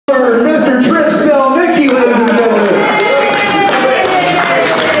Wayward, Mr. Tripp, ladies and gentlemen.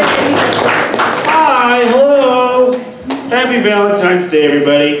 Hi, hello. Happy Valentine's Day,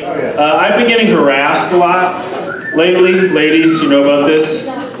 everybody. I've been getting harassed a lot lately. Ladies, you know about this?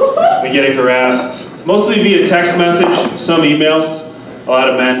 I've been getting harassed, mostly via text message, some emails, a lot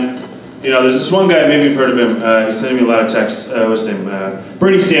of men. You know, there's this one guy, maybe you've heard of him, he's sending me a lot of texts. What's his name?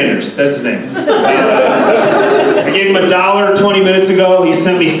 Bernie Sanders, that's his name. I gave him $1 20 minutes ago. He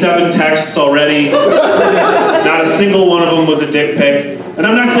sent me 7 texts already. Not a single one of them was a dick pic. And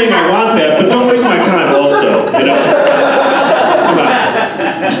I'm not saying I want that, but don't waste my time also, you know? Come on.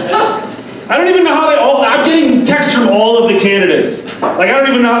 I don't even know how they all, I'm getting texts from all of the candidates. Like, I don't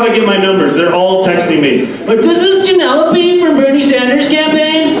even know how they get my numbers. They're all texting me. Like, this is Penelope from Bernie Sanders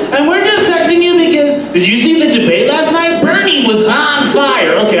campaign, and we're just texting you because, did you see the debate last night? Bernie was on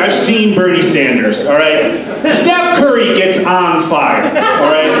fire. Okay, I've seen Bernie Sanders, all right? Steph Curry gets on fire,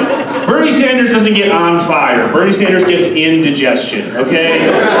 all right? Bernie Sanders doesn't get on fire. Bernie Sanders gets indigestion, okay?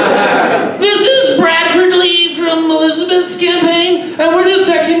 This is Bradford Lee from Elizabeth's campaign, and we're just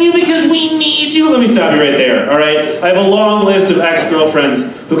texting you because we need you. Let me stop you right there, all right? I have a long list of ex-girlfriends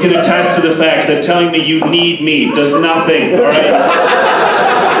who can attest to the fact that telling me you need me does nothing, all right?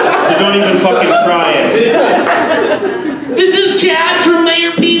 So don't even fucking try it. This is Chad from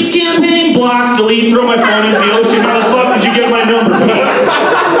Mayor Pete's campaign. Block, delete, throw my phone in the ocean. How the fuck did you get my number, Pete?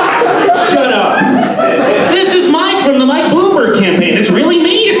 Shut up. This is Mike from the Mike Bloomberg campaign. It's really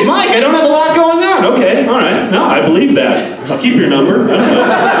me, it's Mike. I don't have a lot going on. Okay, all right. No, I believe that. I'll keep your number. I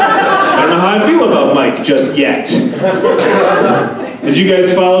don't know how I feel about Mike just yet. Did you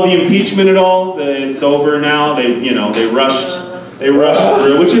guys follow the impeachment at all? It's over now. They rushed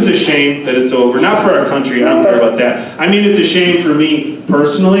through, which is a shame that it's over. Not for our country, I don't care about that. I mean, it's a shame for me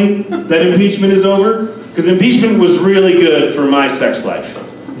personally that impeachment is over, because impeachment was really good for my sex life.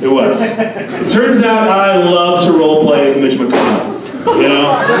 It was. It turns out I love to role play as Mitch McConnell, you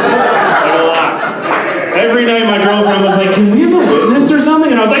know? Like a lot. Every night my girlfriend was like, can we have a witness or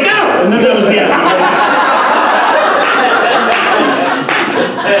something? And I was like, no! And then that was the end.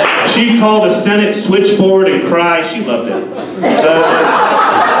 She'd call the Senate switchboard and cry. She loved it.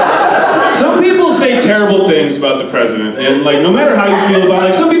 Some people say terrible things about the president, and like, no matter how you feel about it,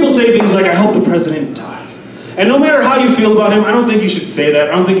 like, some people say things like, I hope the president dies. And no matter how you feel about him, I don't think you should say that.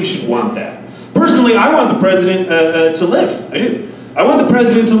 I don't think you should want that. Personally, I want the president to live. I do. I want the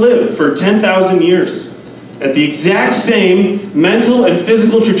president to live for 10,000 years at the exact same mental and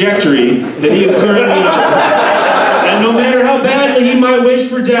physical trajectory that he is currently on. And no matter how badly he might wish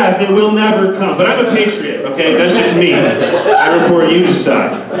for death, it will never come. But I'm a patriot, okay? That's just me. I report, you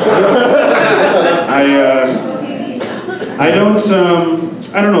decide. I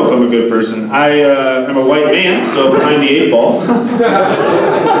don't know if I'm a good person. I'm a white man, so behind the 8 ball.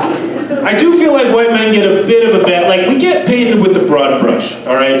 I do feel like white men get a bit of a bad, like, we get painted with the broad brush,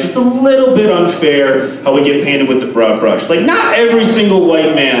 all right? Just a little bit unfair how we get painted with the broad brush. Like, not every single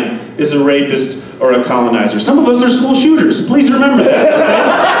white man is a rapist or a colonizer. Some of us are school shooters. Please remember that,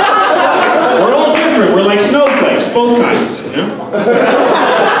 okay? We're all different. We're like snowflakes, both kinds, you know?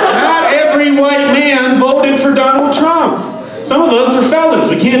 Not every white man voted for Donald Trump. Some of us are felons.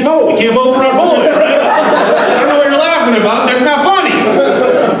 We can't vote. We can't vote for our boy, right? I don't know what you're laughing about. That's not funny.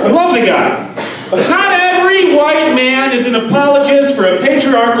 I love the guy. Not every white man is an apologist for a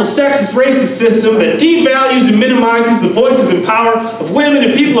patriarchal, sexist, racist system that devalues and minimizes the voices and power of women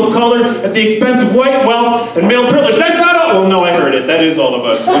and people of color at the expense of white wealth and male privilege. That's not all. Well, no, I heard it. That is all of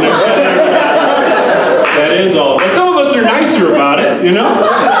us. That is all. But some of us are nicer about it, you know?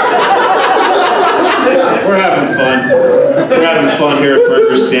 We're having fun. We're having fun here at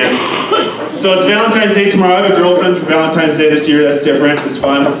Burger Stand. So it's Valentine's Day tomorrow. I have a girlfriend for Valentine's Day this year. That's different. It's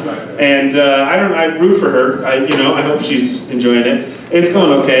fun. And I root for her. I hope she's enjoying it. It's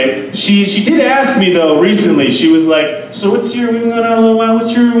going okay. She did ask me though recently. She was like, "So what's your? We've been going out a little while.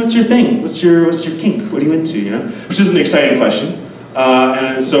 What's your thing? What's your kink? What are you into? You know?" Which is an exciting question.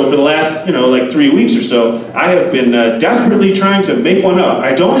 And so for the last, like 3 weeks or so, I have been desperately trying to make one up.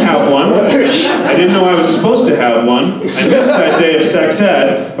 I don't have one. I didn't know I was supposed to have one. I missed that day of sex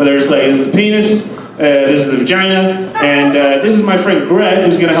ed, where there's like, this is the penis, this is the vagina, and this is my friend Greg,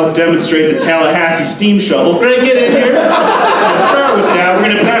 who's going to help demonstrate the Tallahassee steam shovel. Greg, get in here. Let's start with that. We're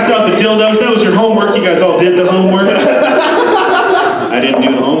going to pass out the dildos. That was your homework. You guys all did the homework. I didn't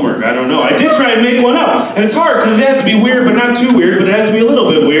do the homework. I don't know. I did try and make one up. And it's hard because it has to be weird, but not too weird, but it has to be a little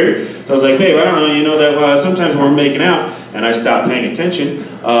bit weird. So I was like, babe, I don't know, that sometimes when we're making out, and I stopped paying attention,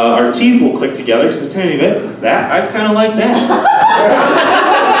 our teeth will click together just a tiny bit. That, I kind of like that.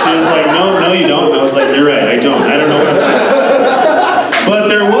 She was like, no, you don't. And I was like, you're right, I don't know what I'm talking about. But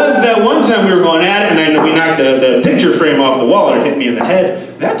there was time we were going at it, and then we knocked the picture frame off the wall, and it hit me in the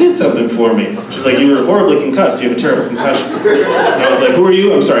head. That did something for me. She's like, you were horribly concussed. You have a terrible concussion. And I was like, who are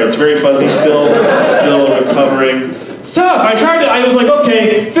you? I'm sorry, it's very fuzzy still recovering. It's tough. I was like,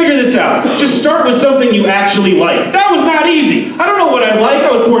 okay, figure this out. Just start with something you actually like. That was not easy. I don't know what I like.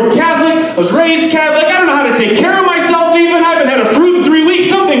 I was born Catholic. I was raised Catholic. I don't know how to take care of myself even. I haven't had a fruit in 3 weeks.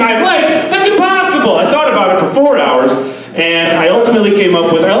 Something I like. That's impossible. I thought about it for 4 hours, and I ultimately came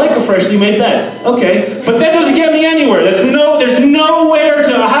up with, I like a freshly made bed. Okay, but that doesn't get me anywhere. There's nowhere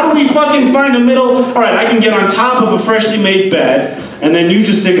to, how do we fucking find a middle? All right, I can get on top of a freshly made bed, and then you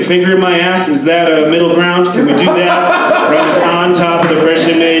just stick a finger in my ass. Is that a middle ground? Can we do that? Runs on top of the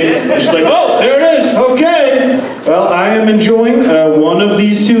freshly made. She's like, oh, there it is. Okay. Well, I am enjoying one of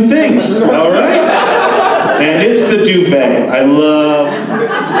these two things. All right. And it's the duvet. I love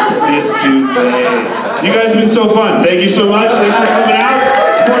this duvet. You guys have been so fun. Thank you so much. Thanks for coming out.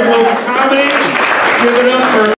 Support local comedy.